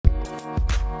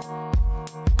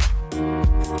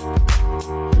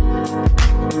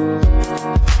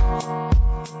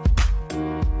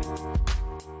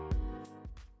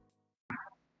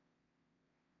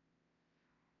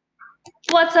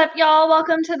What's up, y'all?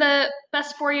 Welcome to the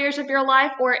Best 4 Years of Your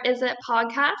Life, or Is It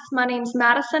podcast. My name's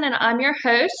Madison, and I'm your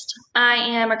host. I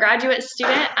am a graduate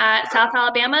student at South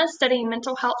Alabama studying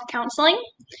mental health counseling.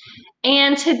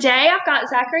 And today I've got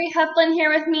Zachary Heflin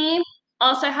here with me,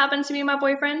 also happens to be my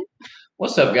boyfriend.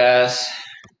 What's up, guys?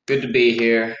 Good to be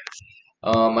here.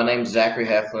 My name's Zachary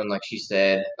Heflin, like she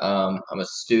said. I'm a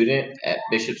student at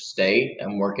Bishop State.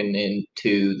 I'm working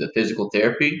into the physical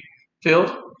therapy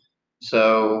field,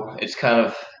 so it's kind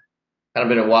of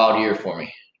been a wild year for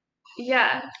me.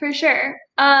 Yeah, for sure.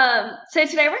 So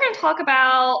today we're going to talk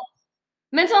about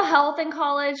mental health in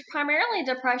college, primarily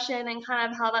depression, and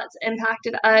kind of how that's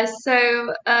impacted us.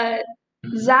 So,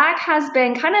 Zach has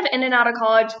been kind of in and out of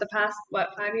college the past, 5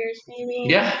 years maybe?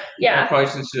 Yeah, probably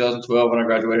since 2012 when I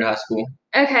graduated high school.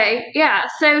 Okay, yeah.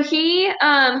 So he's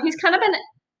kind of been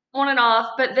on and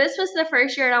off, but this was the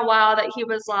first year in a while that he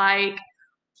was like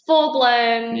full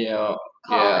blown Yeah,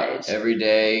 college. every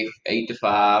day, 8 to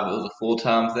 5. It was a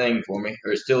full-time thing for me,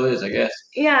 or it still is, I guess.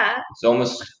 Yeah.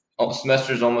 It's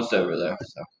semester's almost over though.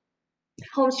 So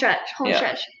Home stretch.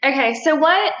 Okay, so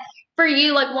what for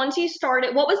you, like once you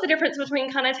started, what was the difference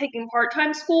between kind of taking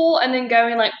part-time school and then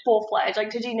going like full-fledged?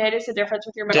 Like, did you notice a difference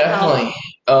with your mental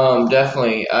health?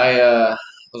 Definitely. I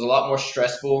was a lot more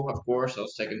stressful, of course. I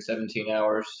was taking 17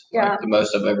 hours. Yeah. Like the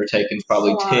most I've ever taken is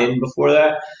probably That's a lot. 10 before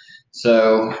that.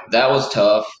 So that was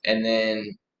tough. And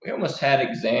then we almost had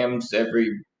exams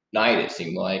every night, it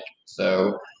seemed like.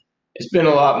 So it's been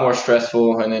a lot more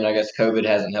stressful. And then I guess COVID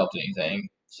hasn't helped anything.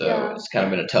 So Yeah. it's kind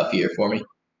of been a tough year for me.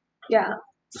 Yeah.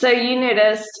 So you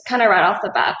noticed kind of right off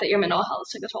the bat that your mental health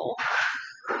took a toll.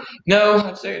 No,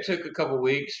 I'd say it took a couple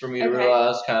weeks for me to Okay.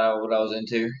 realize kind of what I was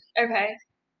into.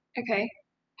 Okay.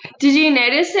 Did you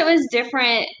notice it was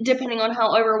different depending on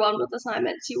how overwhelmed with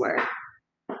assignments you were?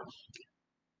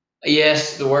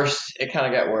 Yes, it kind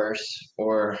of got worse.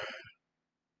 Or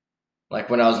like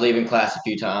when I was leaving class a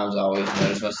few times, I always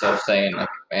noticed myself saying like,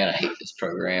 "Man, I hate this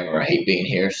program," or "I hate being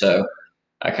here." So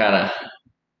I kind of,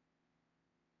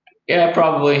 yeah,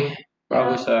 probably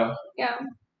Yeah. so. Yeah.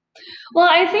 Well,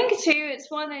 I think too,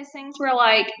 it's one of those things where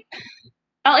like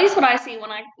at least what I see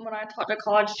when I talk to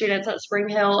college students at Spring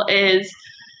Hill is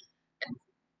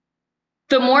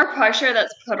the more pressure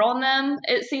that's put on them,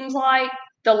 it seems like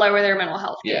the lower their mental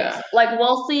health gets. Yeah, Like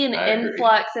we'll see an I agree.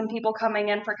 influx in people coming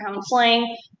in for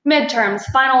counseling, midterms,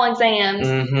 final exams.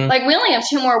 Mm-hmm. Like we only have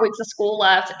 2 more weeks of school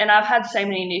left, and I've had so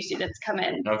many new students come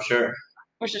in, I'm sure.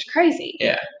 which is crazy.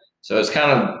 Yeah. So it's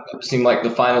kind of seemed like the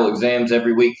final exams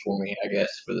every week for me, I guess,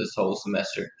 for this whole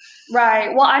semester. Right.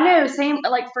 Well, I know, same,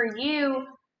 like for you,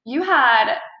 you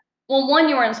had, well, one,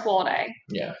 you were in school all day,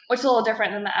 Yeah. which is a little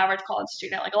different than the average college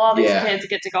student. Like a lot of these Yeah. kids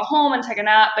get to go home and take a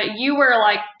nap, but you were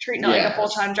like treating it like a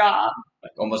full-time job.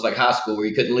 Like almost like high school where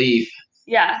you couldn't leave.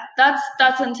 Yeah,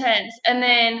 that's intense. And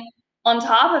then on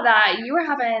top of that, you were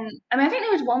having, I mean, I think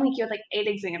there was one week you had like 8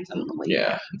 exams in the week.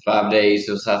 Yeah, 5 days.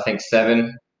 It was, I think,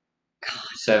 seven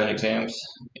exams.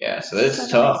 Yeah, so it's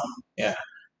 7 tough. exams. Yeah.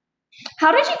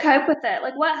 How did you cope with it?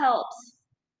 Like, what helps?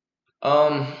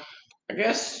 I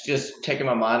guess just taking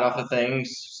my mind off of things.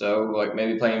 So like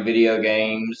maybe playing video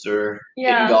games or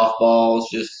hitting golf balls,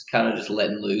 just kind of just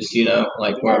letting loose,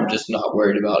 like where I'm just not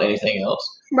worried about anything else.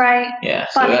 Right. Yeah,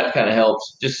 so that kind of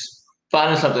helps. Just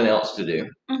finding something else to do.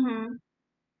 Mm-hmm.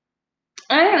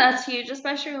 I think that's huge,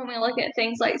 especially when we look at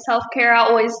things like self-care. I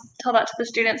always tell that to the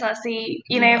students I see,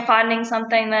 finding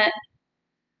something that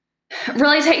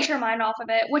really takes your mind off of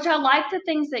it, which I like the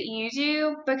things that you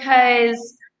do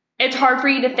because it's hard for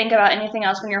you to think about anything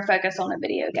else when you're focused on a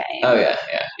video game. Oh yeah.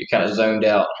 You're kind of zoned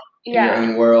out in your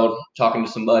own world, talking to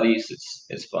some buddies.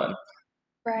 It's fun.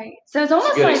 Right. So it's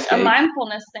almost like a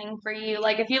mindfulness thing for you.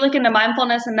 Like if you look into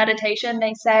mindfulness and meditation,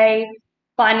 they say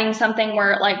finding something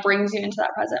where it like brings you into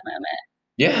that present moment.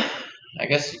 Yeah, I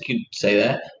guess you could say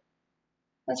that.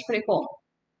 That's pretty cool.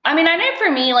 I mean, I know for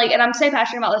me, like, and I'm so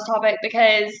passionate about this topic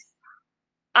because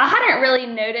I hadn't really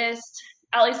noticed,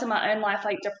 at least in my own life,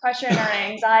 like depression or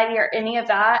anxiety or any of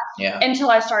that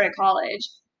until I started college.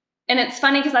 And it's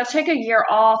funny because I took a year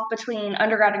off between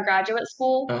undergrad and graduate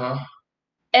school. Uh-huh.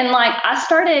 And like I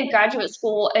started graduate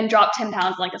school and dropped 10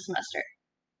 pounds in like a semester.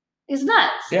 It's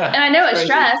nuts. Yeah. And I know it's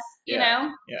stress, Yeah.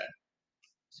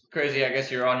 It's crazy. I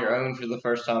guess you're on your own for the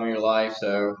first time in your life,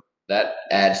 so that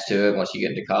adds to it once you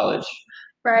get into college.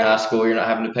 Right. In high school, you're not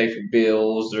having to pay for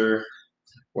bills or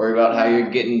worry about how you're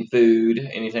getting food,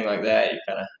 anything like that.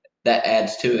 That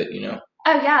adds to it,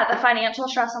 Oh yeah, the financial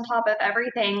stress on top of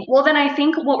everything. Well, then I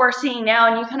think what we're seeing now,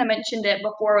 and you kind of mentioned it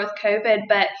before with COVID,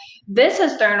 but this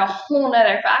has thrown a whole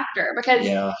nother factor because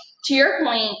to your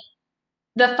point,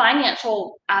 the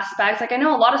financial aspects. Like I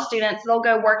know a lot of students, they'll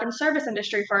go work in the service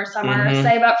industry for a summer, Mm-hmm.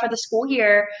 save up for the school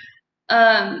year.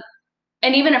 Um,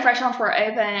 and even if restaurants were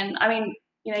open, I mean,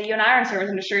 you and I are in the service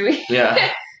industry. We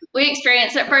Yeah. we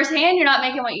experienced it firsthand. You're not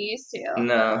making what you used to,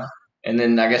 No. And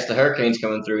then I guess the hurricanes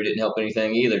coming through didn't help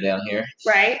anything either down here.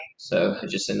 right? So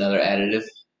it's just another additive.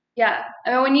 Yeah.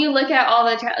 I mean, when you look at all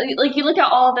like you look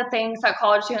at all the things that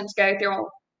college students go through,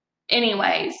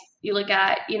 anyways. You look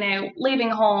at, leaving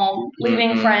home,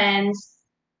 leaving Mm-hmm. friends,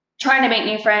 trying to make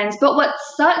new friends. But what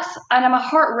sucks, and my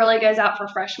heart really goes out for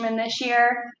freshmen this year.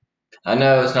 I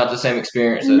know it's not the same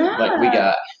experience that like we No,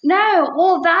 got. no.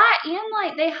 Well, that and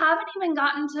like they haven't even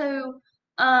gotten to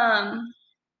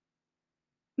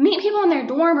meet people in their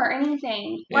dorm or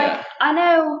anything. Like Yeah. I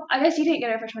know, I guess you didn't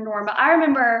get a freshman dorm, but I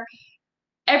remember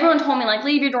everyone told me like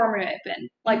leave your dorm room open.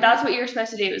 Like that's what you're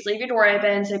supposed to do is leave your door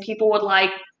open so people would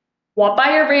like walk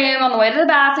by your room on the way to the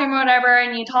bathroom or whatever,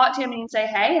 and you talk to them and you say,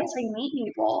 hey, it's like meet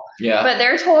people. Yeah. But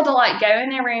they're told to like go in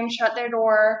their room, shut their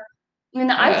door. I mean,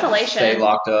 the Yeah. Just stay isolation.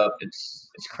 locked up. It's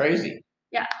crazy.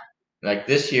 Yeah. Like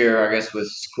this year, I guess with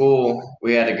school,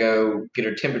 we had to go get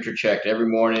our temperature checked every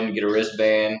morning, get a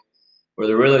wristband.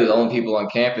 We're really the only people on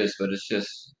campus, but it's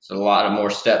a lot of more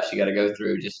steps you got to go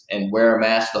through. Just and wear a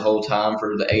mask the whole time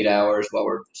for the 8 hours while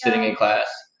we're sitting Yeah. in class.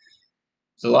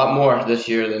 It's a lot more this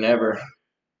year than ever.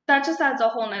 That just adds a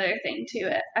whole nother thing to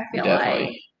it, I feel like.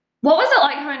 Definitely What was it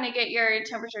like having to get your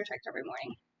temperature checked every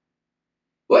morning?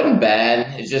 wasn't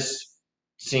bad. It just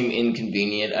seemed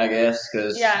inconvenient, I guess,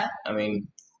 because Yeah. I mean,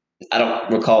 I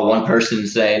don't recall one person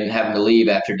saying having to leave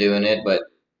after doing it, but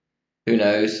who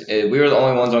knows? We were the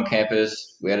only ones on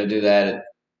campus. We had to do that at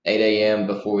 8 a.m.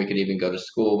 before we could even go to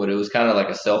school, but it was kind of like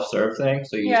a self-serve thing.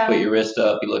 So you just put Yeah. your wrist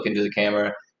up, you look into the camera,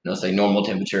 and it'll say normal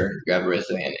temperature, you grab a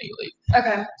wristband, and you leave.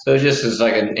 Okay. So it just is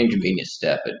like an inconvenient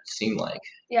step, it seemed like.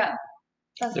 Yeah.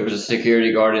 That's There was a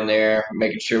security guard in there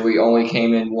making sure we only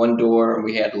came in one door and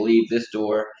we had to leave this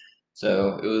door.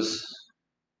 So it was,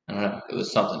 I don't know, it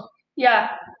was something. Yeah.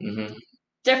 Hmm.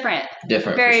 Different.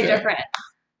 Different for Very sure. different.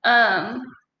 Um,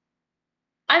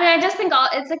 I mean, I just think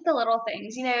it's like the little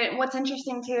things. What's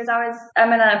interesting too is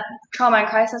I'm in a trauma and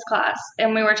crisis class,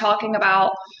 and we were talking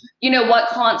about, what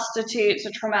constitutes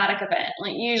a traumatic event.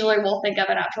 Like usually we'll think of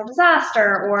a natural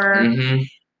disaster or Hmm.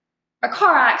 a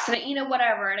car accident,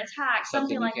 whatever, an attack, something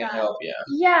Something you like can't that. help, yeah.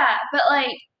 Yeah, but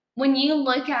like when you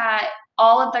look at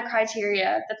all of the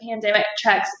criteria, the pandemic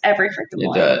checks every freaking It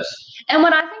one. does. And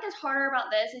what I think is harder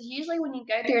about this is usually when you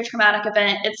go through a traumatic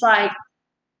event, it's like,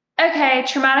 okay,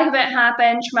 traumatic event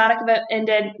happened, traumatic event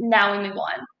ended, now we move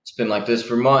on. It's been like this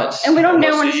for months, And we don't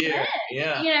know almost when a it's year. gonna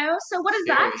Yeah, end, So what is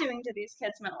scary. that doing to these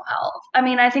kids' mental health? I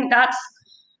mean, I think that's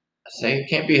I say you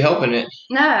can't be helping it.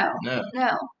 no, No.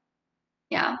 no.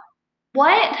 Yeah.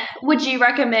 What would you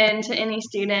recommend to any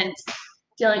students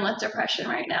dealing with depression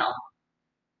right now?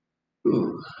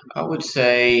 Ooh, I would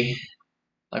say,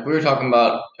 like we were talking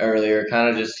about earlier, kind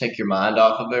of just take your mind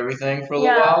off of everything for a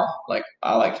little Yeah, while. Like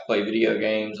I like to play video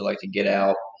games. I like to get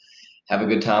out, have a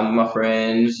good time with my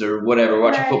friends or whatever,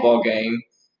 watch a right. football game.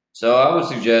 So I would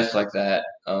suggest like that.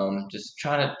 Just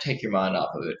try to take your mind off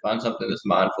of it. Find something that's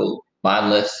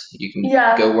mindless. You can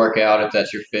Yeah, go work out if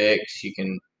that's your fix. You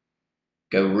can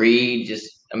go read. Just,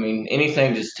 I mean,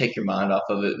 anything. Just take your mind off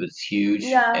of it. It's huge.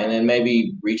 yeah, And then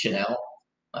maybe reaching out,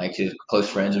 like to close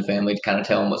friends and family, to kind of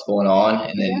tell them what's going on,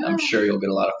 and then I'm yeah. sure you'll get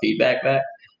a lot of feedback back.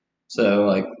 So,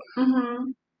 like,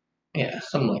 hmm yeah,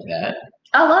 something like that.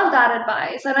 I love that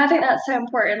advice, and I think that's so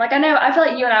important. Like, I feel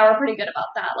like you and I were pretty good about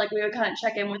that. Like, we would kind of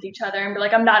check in with each other and be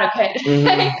like, "I'm not okay Hmm.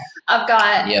 today. I've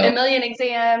got a Yeah, million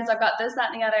exams. I've got this,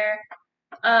 that, and the other."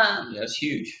 yeah, it's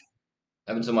huge.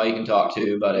 Having somebody you can talk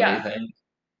to about Yeah, anything.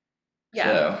 yeah.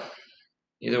 So,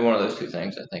 either one of those two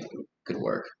things, I think, could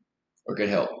work or could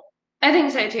help. I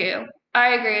think so too.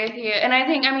 I agree with you, and I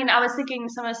think I mean I was thinking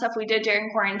some of the stuff we did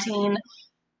during quarantine.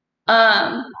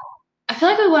 Um, I feel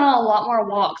like we went on a lot more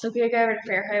walks. Like we would go over to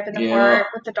Fairhope in the Yeah, park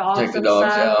with the dogs take the and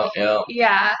dogs stuff. out. Yeah,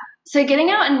 Yeah. So getting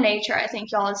out in nature, I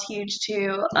think y'all is huge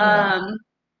too. yeah.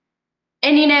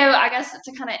 And I guess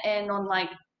to kind of end on like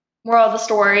moral of the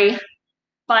story,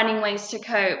 finding ways to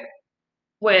cope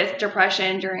with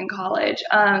depression during college.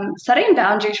 Setting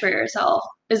boundaries for yourself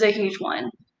is a huge one.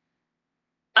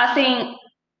 I think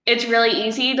it's really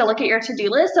easy to look at your to-do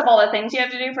list of all the things you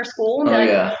have to do for school and be Oh like,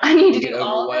 yeah. I need to You get do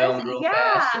all of this. overwhelmed real Yeah.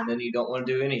 fast, and then you don't want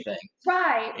to do anything.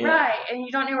 Right, Yeah. right. And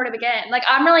you don't know where to begin. Like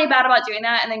I'm really bad about doing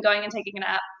that and then going and taking a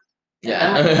nap.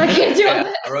 Yeah. I can't do Yeah.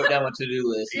 it. I wrote down my to-do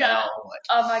list. Yeah. Now, like,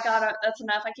 Oh my God, that's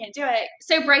enough. I can't do it.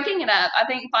 So breaking it up, I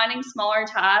think finding smaller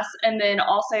tasks and then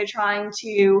also trying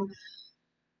to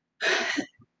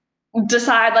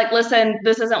decide like, listen,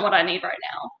 this isn't what I need right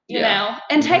now, you Yeah. know?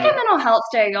 And take a Mhm. mental health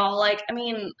day, y'all. Like, I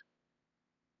mean,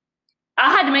 I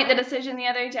had to make the decision the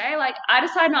other day. Like, I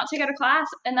decided not to go to class,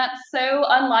 and that's so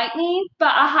unlike me,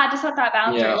 but I had to set that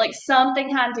boundary. Yeah. Like,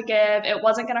 something had to give. It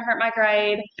wasn't going to hurt my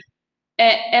grade.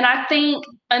 And I think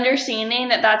understanding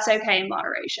that that's okay in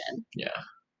moderation. Yeah.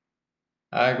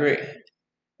 I agree.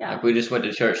 Yeah. Like we just went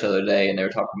to church the other day and they were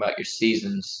talking about your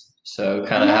seasons. So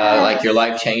kind of how like Yes. your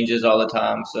life changes all the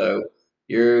time. So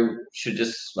you should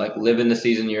just like live in the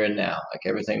season you're in now. Like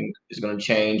everything is going to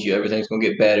change. You everything's going to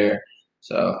get better.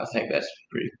 So I think that's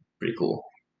pretty cool.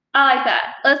 I like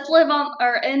that. Let's live on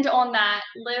or end on that.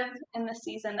 Live in the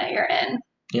season that you're in.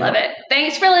 Love Yeah. it.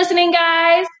 Thanks for listening,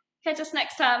 guys. Catch us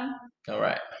next time. All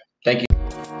right. Thank you.